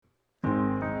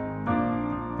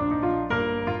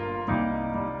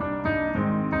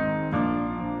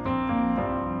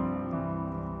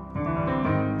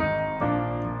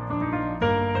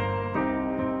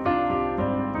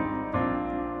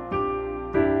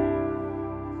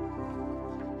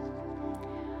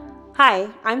Hi,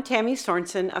 I'm Tammy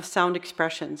Sorensen of Sound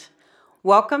Expressions.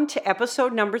 Welcome to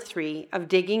episode number 3 of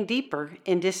Digging Deeper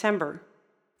in December.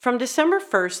 From December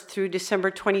 1st through December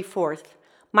 24th,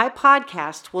 my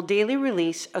podcast will daily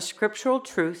release a scriptural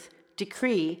truth,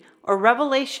 decree, or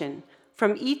revelation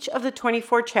from each of the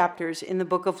 24 chapters in the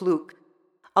book of Luke,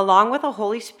 along with a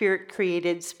Holy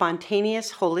Spirit-created,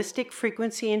 spontaneous, holistic,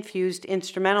 frequency-infused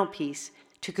instrumental piece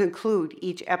to conclude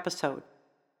each episode.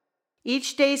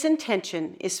 Each day's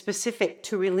intention is specific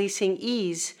to releasing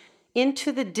ease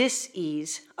into the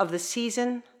dis-ease of the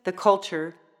season, the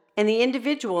culture, and the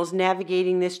individuals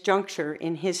navigating this juncture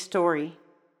in his story.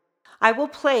 I will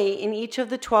play in each of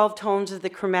the 12 tones of the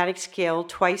chromatic scale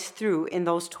twice through in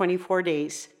those 24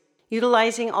 days,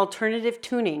 utilizing alternative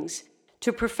tunings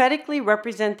to prophetically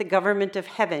represent the government of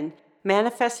heaven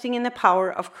manifesting in the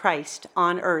power of Christ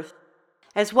on earth,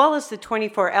 as well as the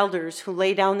 24 elders who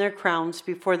lay down their crowns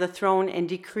before the throne and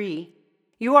decree,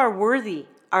 "You are worthy,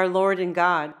 our Lord and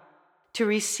God, to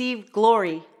receive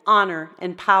glory, honor,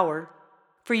 and power.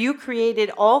 For you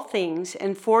created all things,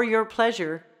 and for your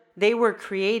pleasure they were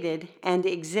created and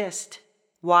exist."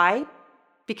 Why?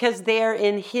 Because they are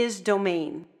in His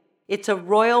domain. It's a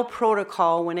royal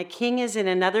protocol when a king is in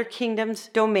another kingdom's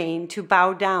domain to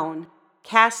bow down,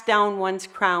 cast down one's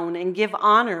crown, and give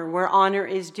honor where honor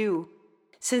is due.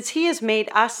 Since He has made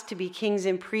us to be kings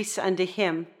and priests unto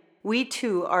Him, we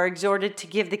too are exhorted to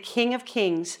give the King of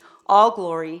Kings all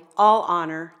glory, all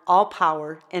honor, all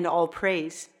power, and all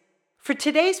praise. For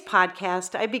today's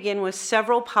podcast, I begin with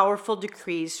several powerful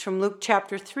decrees from Luke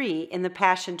chapter 3 in the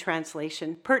Passion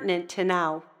Translation, pertinent to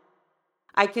now.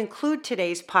 I conclude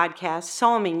today's podcast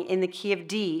psalming in the key of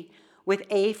D with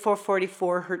A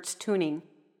 444 Hz tuning.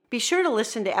 Be sure to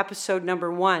listen to episode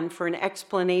number 1 for an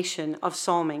explanation of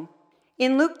psalming.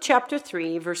 In Luke chapter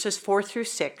 3, verses 4 through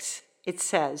 6, it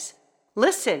says,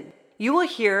 "Listen, you will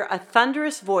hear a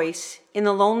thunderous voice in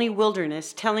the lonely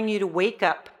wilderness telling you to wake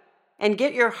up and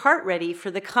get your heart ready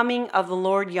for the coming of the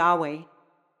Lord Yahweh.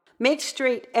 Make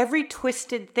straight every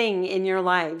twisted thing in your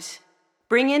lives.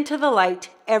 Bring into the light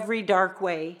every dark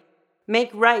way. Make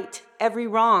right every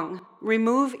wrong.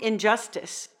 Remove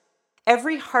injustice.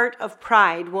 Every heart of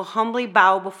pride will humbly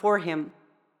bow before Him.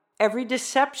 Every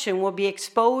deception will be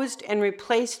exposed and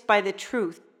replaced by the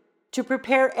truth to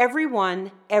prepare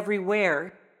everyone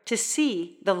everywhere to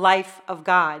see the life of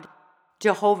God,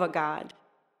 Jehovah God."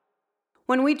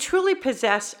 When we truly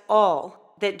possess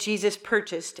all that Jesus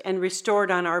purchased and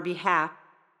restored on our behalf,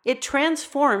 it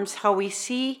transforms how we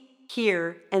see,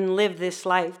 hear, and live this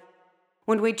life.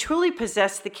 When we truly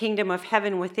possess the kingdom of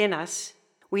heaven within us,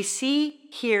 we see,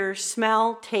 hear,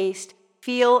 smell, taste,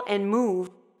 feel, and move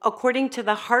according to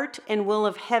the heart and will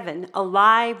of heaven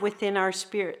alive within our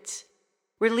spirits,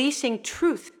 releasing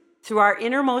truth through our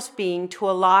innermost being to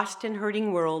a lost and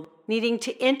hurting world needing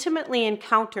to intimately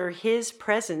encounter His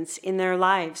presence in their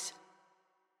lives.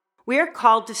 We are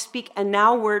called to speak a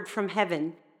now word from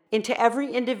heaven into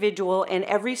every individual and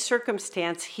every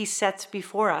circumstance He sets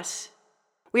before us.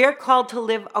 We are called to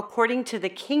live according to the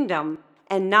kingdom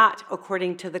and not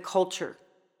according to the culture.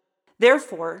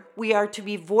 Therefore, we are to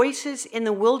be voices in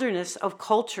the wilderness of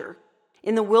culture,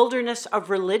 in the wilderness of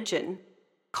religion,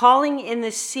 calling in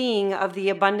the seeing of the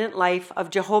abundant life of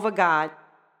Jehovah God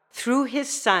through His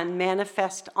Son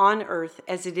manifest on earth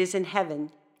as it is in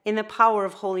heaven, in the power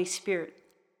of Holy Spirit.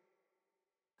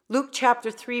 Luke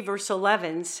chapter 3, verse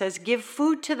 11 says, "Give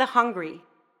food to the hungry,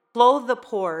 clothe the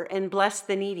poor, and bless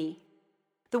the needy."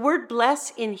 The word bless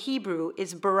in Hebrew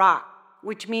is barak,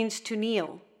 which means to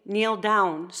kneel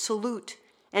down, salute,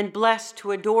 and bless,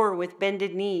 to adore with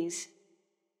bended knees.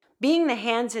 Being the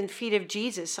hands and feet of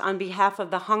Jesus on behalf of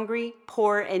the hungry,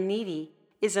 poor, and needy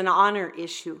is an honor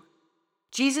issue.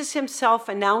 Jesus Himself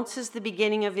announces the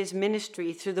beginning of His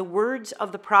ministry through the words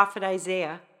of the prophet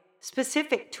Isaiah,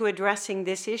 specific to addressing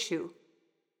this issue.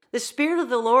 "The Spirit of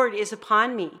the Lord is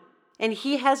upon me, and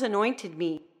He has anointed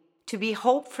me to be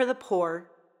hope for the poor,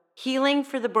 healing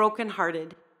for the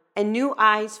brokenhearted, and new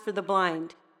eyes for the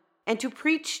blind, and to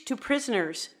preach to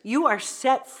prisoners, you are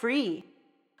set free.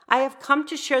 I have come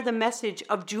to share the message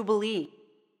of Jubilee,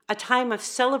 a time of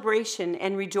celebration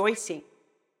and rejoicing,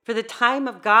 for the time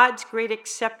of God's great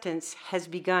acceptance has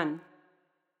begun."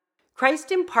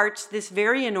 Christ imparts this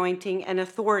very anointing and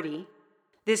authority,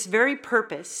 this very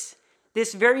purpose,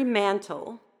 this very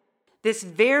mantle, this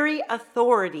very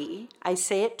authority, I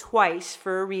say it twice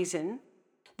for a reason,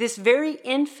 this very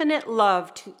infinite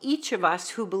love to each of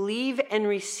us who believe and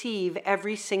receive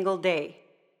every single day,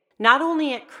 not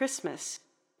only at Christmas,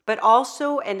 but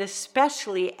also and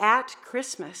especially at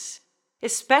Christmas,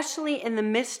 especially in the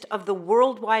midst of the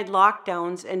worldwide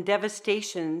lockdowns and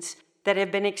devastations that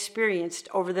have been experienced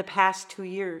over the past 2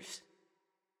 years.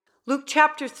 Luke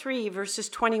chapter 3, verses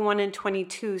 21 and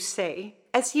 22 say,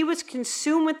 "As he was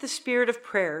consumed with the spirit of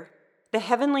prayer, the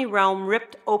heavenly realm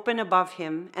ripped open above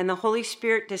him, and the Holy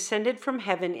Spirit descended from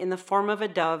heaven in the form of a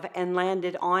dove and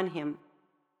landed on him.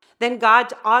 Then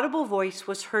God's audible voice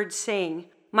was heard saying,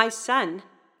 'My son,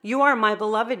 you are my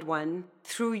beloved one.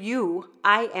 Through you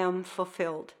I am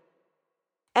fulfilled.'"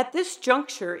 At this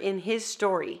juncture in his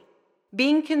story,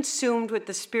 being consumed with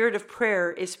the spirit of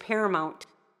prayer is paramount.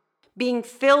 Being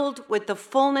filled with the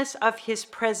fullness of his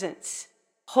presence,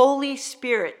 Holy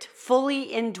Spirit fully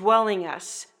indwelling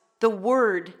us, the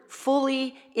Word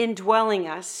fully indwelling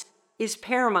us, is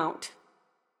paramount.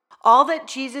 All that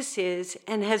Jesus is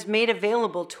and has made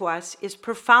available to us is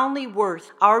profoundly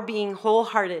worth our being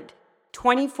wholehearted,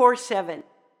 24/7,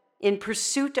 in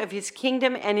pursuit of his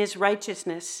kingdom and his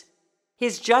righteousness,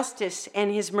 his justice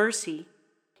and his mercy,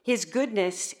 his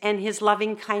goodness and his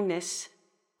loving kindness,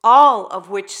 all of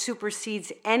which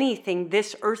supersedes anything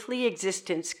this earthly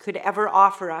existence could ever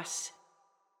offer us.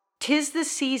 'Tis the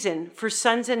season for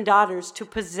sons and daughters to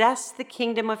possess the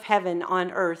kingdom of heaven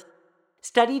on earth.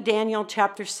 Study Daniel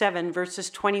chapter 7, verses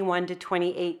 21 to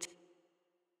 28.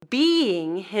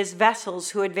 Being his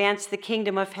vessels who advance the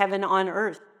kingdom of heaven on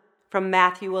earth, from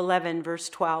Matthew 11, verse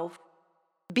 12.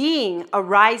 Being a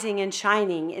rising and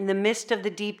shining in the midst of the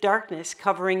deep darkness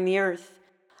covering the earth,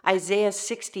 Isaiah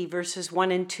 60, verses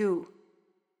 1 and 2.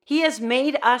 He has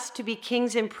made us to be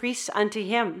kings and priests unto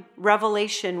him,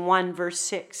 Revelation 1, verse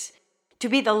 6. To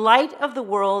be the light of the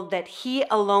world that he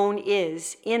alone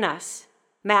is in us,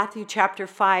 Matthew chapter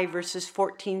 5, verses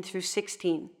 14 through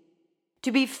 16.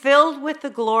 To be filled with the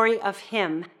glory of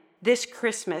him this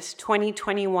Christmas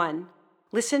 2021.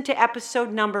 Listen to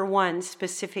episode number 1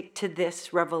 specific to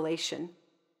this revelation.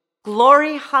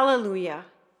 Glory, hallelujah.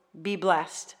 Be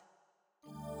blessed.